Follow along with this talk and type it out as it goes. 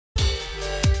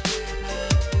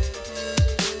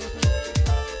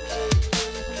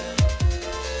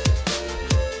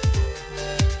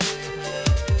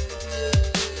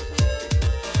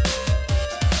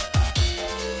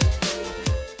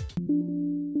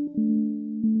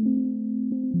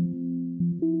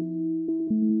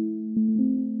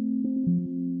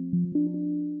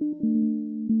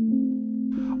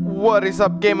What is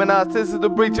up, gaming nuts? This is the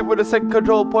Breacher with the second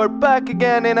control port back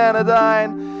again in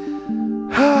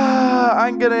Anodyne.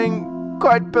 I'm getting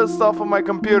quite pissed off on my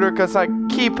computer because I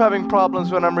keep having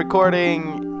problems when I'm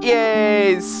recording.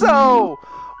 Yay! So,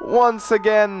 once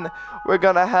again, we're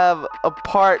gonna have a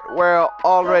part where I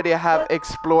already have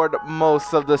explored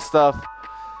most of the stuff.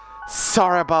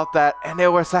 Sorry about that, and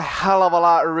there was a hell of a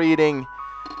lot of reading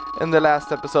in the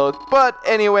last episode. But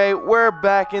anyway, we're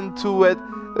back into it.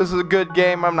 This is a good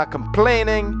game, I'm not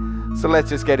complaining. So let's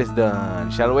just get this done,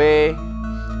 shall we?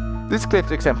 This cliff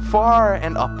extends far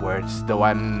and upwards, though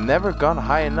I've never gone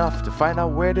high enough to find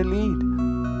out where they lead.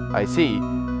 I see.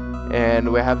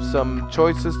 And we have some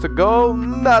choices to go.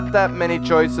 Not that many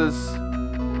choices.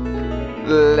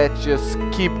 Let's just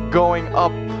keep going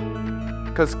up,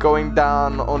 because going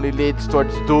down only leads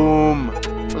towards doom.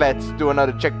 Let's do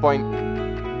another checkpoint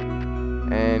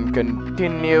and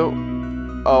continue.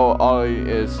 Oh, all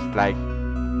is like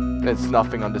there's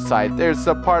nothing on the side. There's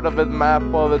a part of the map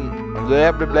of it,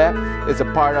 blah blah blah. It's a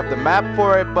part of the map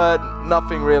for it, but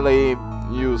nothing really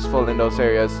useful in those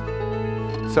areas.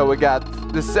 So we got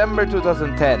December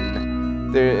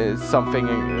 2010. There is something,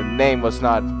 the name was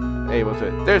not able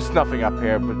to. There's nothing up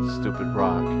here but stupid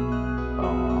rock.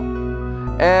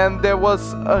 Oh. And there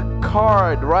was a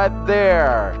card right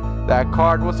there. That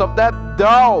card was of that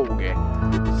dog.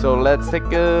 So let's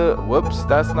take a... Whoops,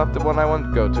 that's not the one I want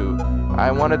to go to. I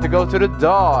wanted to go to the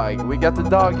dog. We got the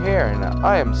dog here. And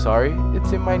I am sorry,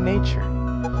 it's in my nature.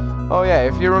 Oh yeah,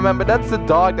 if you remember, that's the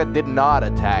dog that did not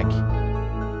attack.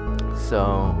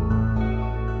 So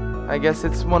I guess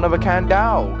it's one of a kind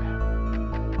dog.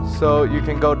 So you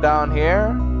can go down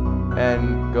here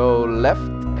and go left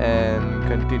and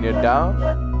continue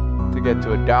down to get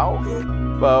to a dog.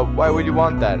 But why would you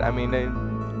want that? I mean,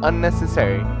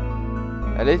 unnecessary.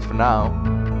 At least for now.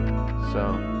 So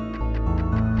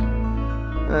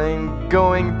I'm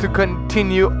going to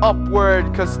continue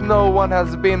upward, because no one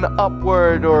has been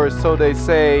upward, or so they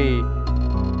say.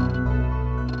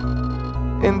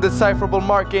 Indecipherable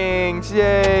markings,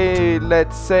 yay!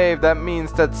 Let's save. That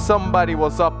means that somebody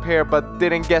was up here but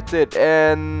didn't get it.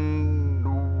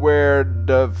 And where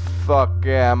the fuck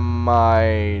am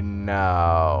I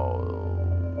now?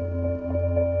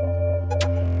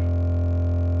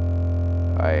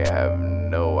 I have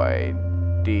no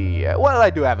idea. Well, I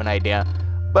do have an idea,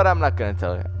 but I'm not gonna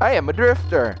tell you. I am a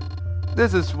drifter.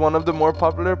 This is one of the more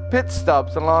popular pit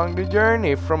stops along the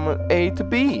journey from A to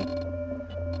B.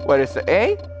 What is the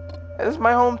A? It's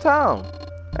my hometown.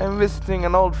 I'm visiting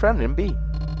an old friend in B.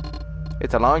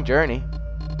 It's a long journey,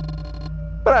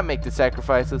 but I make the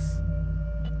sacrifices.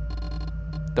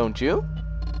 Don't you?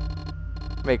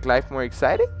 Make life more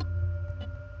exciting?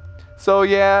 So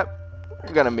yeah,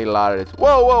 there's gonna be a lot of this.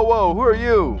 Whoa, whoa, whoa, who are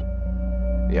you?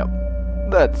 Yep,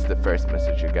 that's the first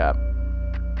message you got.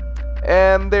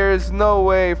 And there's no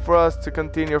way for us to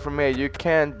continue from here. You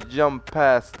can't jump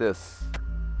past this.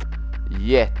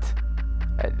 Yet,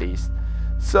 at least.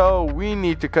 So we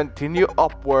need to continue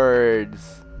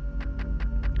upwards.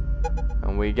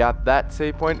 And we got that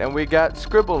save point, and we got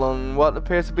scribble on what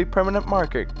appears to be permanent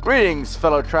marker. Greetings,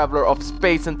 fellow traveler of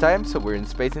space and time. So we're in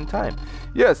space and time.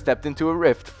 You have stepped into a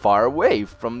rift far away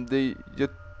from the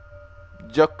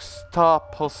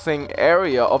juxtaposing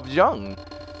area of Young.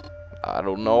 I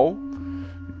don't know.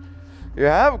 You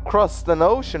have crossed an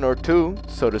ocean or two,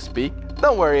 so to speak.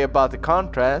 Don't worry about the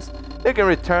contrast. You can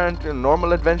return to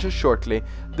normal adventure shortly.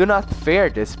 Do not fear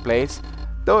this place.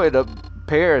 Though it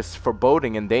appears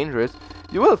foreboding and dangerous,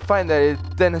 you will find that its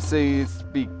denizens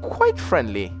be quite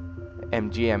friendly.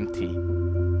 MGMT.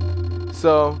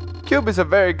 So, Cube is a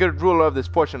very good ruler of this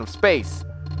portion of space.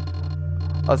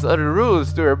 Us other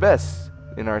rulers do our best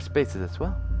in our spaces as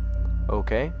well.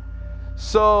 Okay.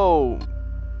 So,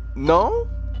 no?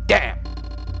 Damn!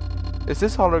 Is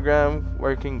this hologram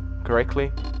working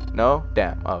correctly? No?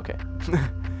 Damn. Oh, okay.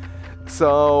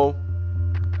 So,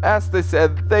 as they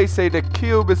said, they say the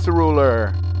cube is the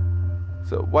ruler.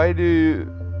 So why do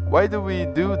we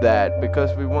do that?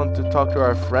 Because we want to talk to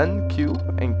our friend Cube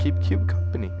and keep Cube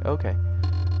company. Okay.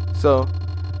 So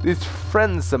these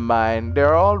friends of mine,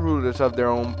 they're all rulers of their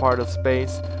own part of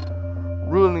space.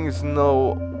 Ruling is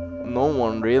no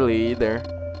one really either.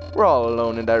 We're all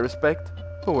alone in that respect,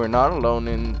 but we're not alone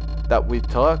in that we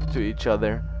talk to each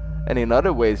other. And in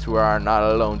other ways we are not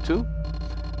alone too.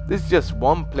 This is just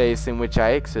one place in which I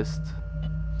exist.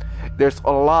 There's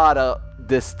a lot of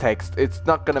this text. It's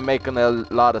not gonna make a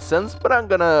lot of sense, but I'm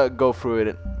gonna go through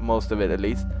it, most of it at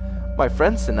least. My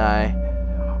friends and I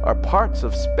are parts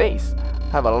of space,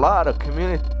 have a lot of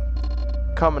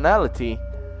commonality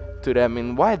to them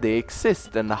in why they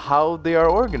exist and how they are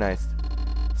organized.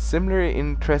 similar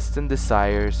interests and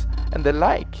desires, and the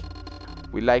like.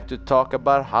 We like to talk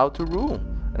about how to rule,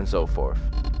 and so forth.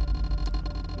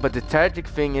 But the tragic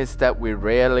thing is that we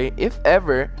rarely, if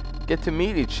ever, get to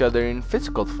meet each other in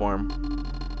physical form.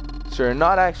 So you're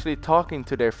not actually talking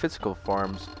to their physical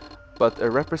forms, but a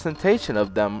representation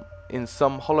of them in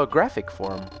some holographic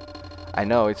form. I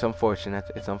know, it's unfortunate,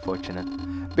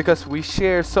 because we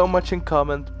share so much in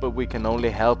common, but we can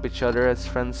only help each other as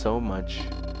friends so much.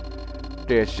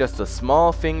 There's just a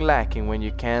small thing lacking when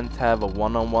you can't have a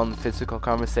one-on-one physical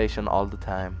conversation all the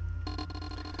time.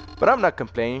 But I'm not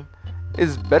complaining.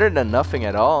 It's better than nothing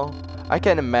at all. I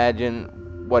can't imagine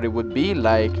what it would be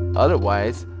like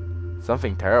otherwise.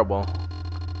 Something terrible.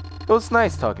 It was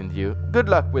nice talking to you. Good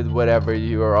luck with whatever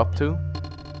you are up to.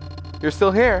 You're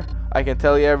still here. I can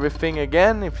tell you everything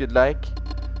again if you'd like.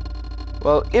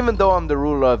 Well, even though I'm the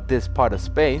ruler of this part of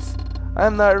space,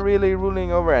 I'm not really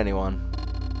ruling over anyone.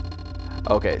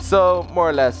 Okay, so more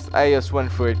or less I just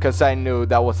went through it because I knew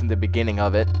that wasn't the beginning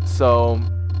of it. So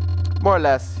more or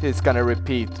less he's gonna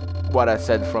repeat what I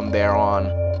said from there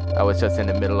on. I was just in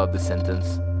the middle of the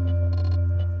sentence.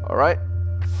 Alright,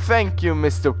 thank you,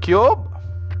 Mr. Cube.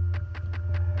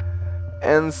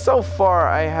 And so far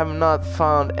I have not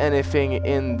found anything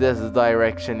in this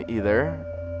direction either.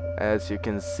 As you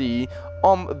can see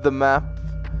on the map.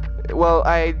 Well,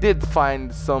 I did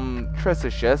find some treasure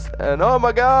chests, and oh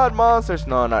my god, monsters!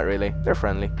 No, not really. They're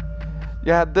friendly.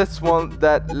 You had this one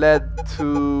that led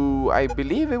to, I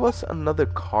believe it was another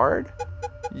card.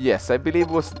 Yes, I believe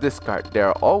it was this card. They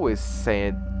always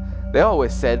said,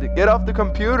 get off the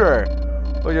computer,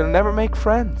 or you'll never make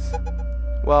friends.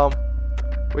 Well,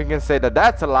 we can say that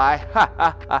that's a lie. Ha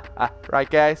ha ha ha. Right,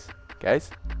 guys? Guys?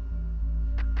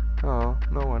 Oh,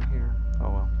 no one here.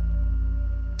 Oh well.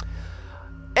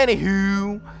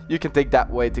 Anywho, you can take that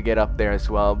way to get up there as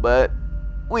well, but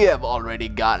we have already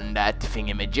gotten that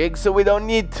thingamajig, so we don't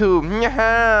need to.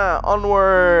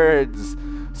 Onwards!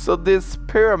 So these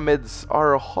pyramids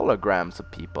are holograms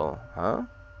of people, huh?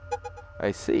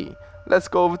 I see. Let's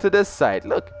go over to this side.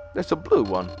 Look, there's a blue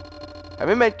one. Have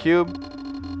you met Cube?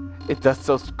 It does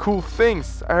those cool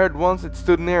things. I heard once it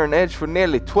stood near an edge for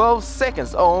nearly 12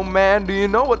 seconds. Oh man, do you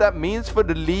know what that means for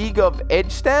the League of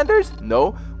Edge Standers?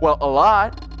 No? Well, a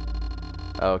lot.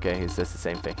 Okay, he says the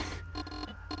same thing.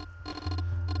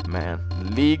 Man,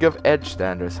 League of Edge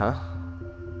Standers, huh?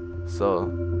 So,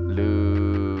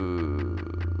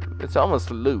 it's almost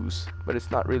loose, but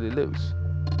it's not really loose.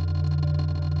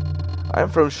 I'm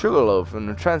from Sugarloaf and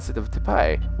the transit of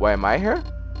Tipai. Why am I here?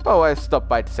 Oh, I stopped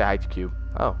by to say hi to Cube.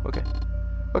 Oh, okay.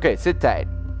 Okay, sit tight.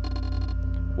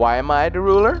 Why am I the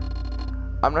ruler?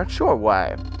 I'm not sure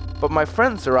why, but my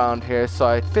friends around here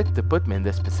saw it fit to put me in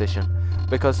this position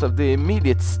because of the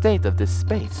immediate state of this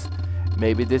space.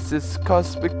 Maybe this is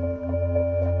the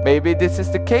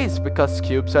case because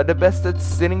cubes are the best at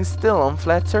sitting still on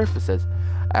flat surfaces.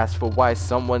 As for why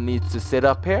someone needs to sit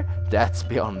up here, that's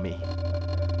beyond me.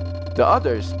 The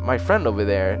others, my friends over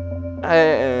there,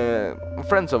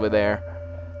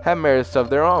 have merits of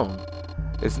their own.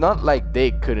 It's not like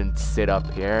they couldn't sit up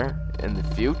here in the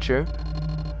future.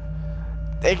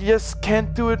 They just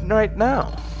can't do it right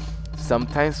now.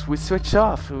 Sometimes we switch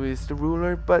off who is the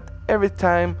ruler, but every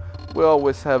time we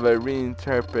always have a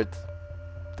reinterpret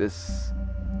this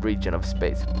region of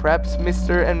space. Perhaps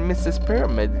Mr. and Mrs.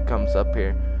 Pyramid comes up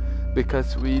here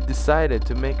because we decided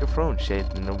to make a throne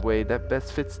shaped in a way that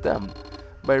best fits them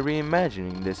by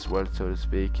reimagining this world, so to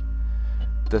speak.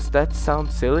 Does that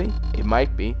sound silly? It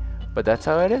might be, but that's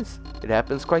how it is. It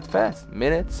happens quite fast.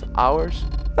 Minutes, hours,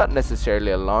 not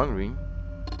necessarily a long ring.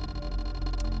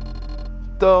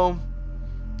 Though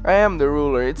I am the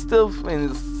ruler, it still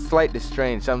feels slightly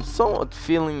strange. I'm somewhat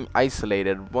feeling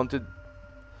isolated,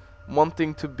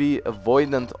 wanting to be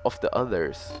avoidant of the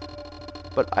others.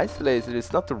 But isolated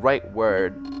is not the right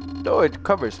word, though it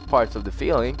covers parts of the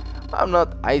feeling. I'm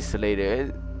not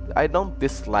isolated. I don't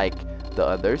dislike the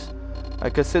others. I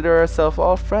consider ourselves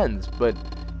all friends, but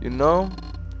you know,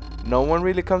 no one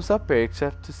really comes up here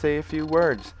except to say a few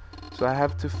words. So I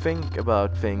have to think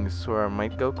about things or I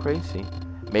might go crazy.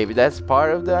 Maybe that's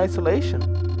part of the isolation.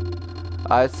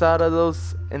 Outside of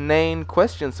those inane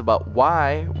questions about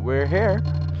why we're here,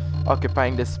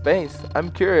 occupying this space,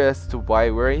 I'm curious to why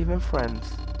we're even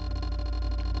friends.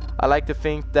 I like to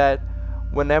think that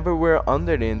whenever we're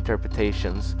under the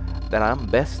interpretations that I'm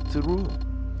best to rule,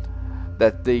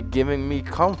 that they're giving me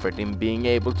comfort in being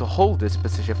able to hold this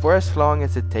position for as long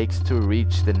as it takes to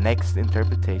reach the next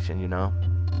interpretation, you know.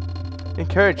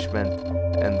 Encouragement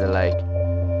and the like.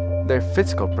 Their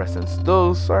physical presence,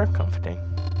 those are comforting.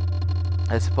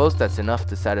 I suppose that's enough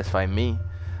to satisfy me,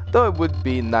 Though it would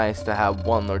be nice to have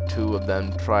one or two of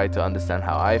them try to understand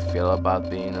how I feel about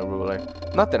being a ruler.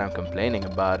 Not that I'm complaining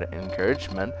about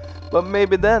encouragement, but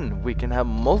maybe then we can have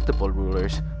multiple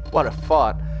rulers. What a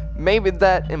thought. Maybe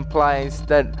that implies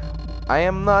that I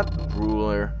am not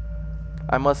ruler.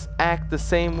 I must act the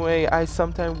same way I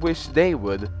sometimes wish they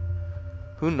would.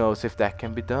 Who knows if that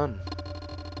can be done?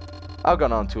 I've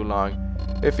gone on too long.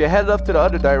 If you head up to the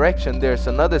other direction, there's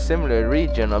another similar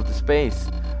region of the space.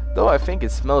 Though I think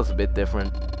it smells a bit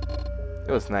different.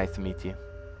 It was nice to meet you.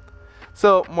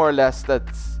 So, more or less,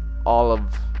 that's all of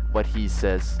what he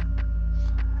says.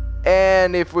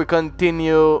 And if we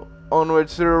continue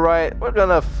onwards to the right, we're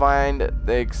gonna find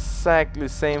the exactly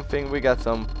same thing. We got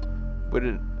some... would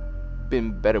it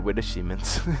been better with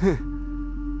achievements.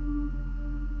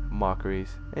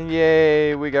 Mockeries. And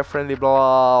yay, we got friendly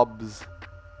blobs.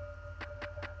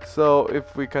 So,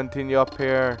 if we continue up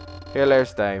here...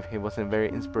 Hilarious dive. He wasn't very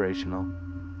inspirational.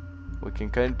 We can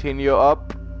continue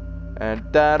up. And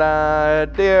ta-da!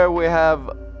 There we have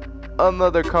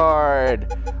another card.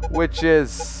 Which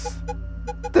is...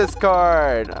 this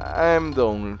card. I'm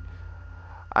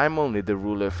only the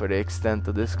ruler for the extent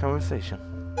of this conversation.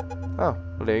 Oh,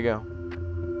 well there you go.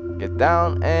 Get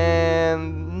down,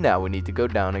 and now we need to go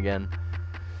down again.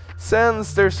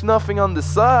 Since there's nothing on the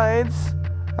sides,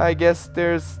 I guess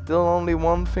there's still only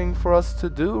one thing for us to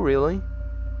do, really.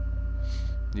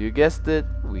 You guessed it,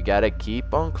 we gotta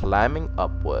keep on climbing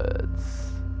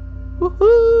upwards.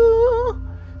 Woohoo!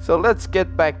 So let's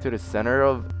get back to the center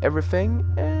of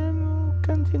everything and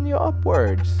continue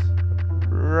upwards.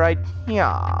 Right here.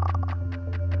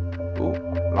 Ooh,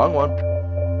 long one.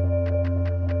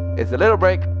 It's a little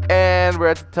break, and we're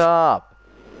at the top.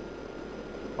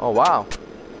 Oh wow.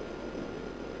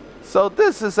 So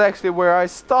this is actually where I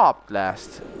stopped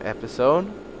last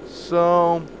episode.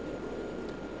 So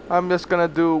I'm just gonna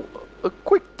do a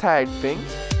quick tag thing.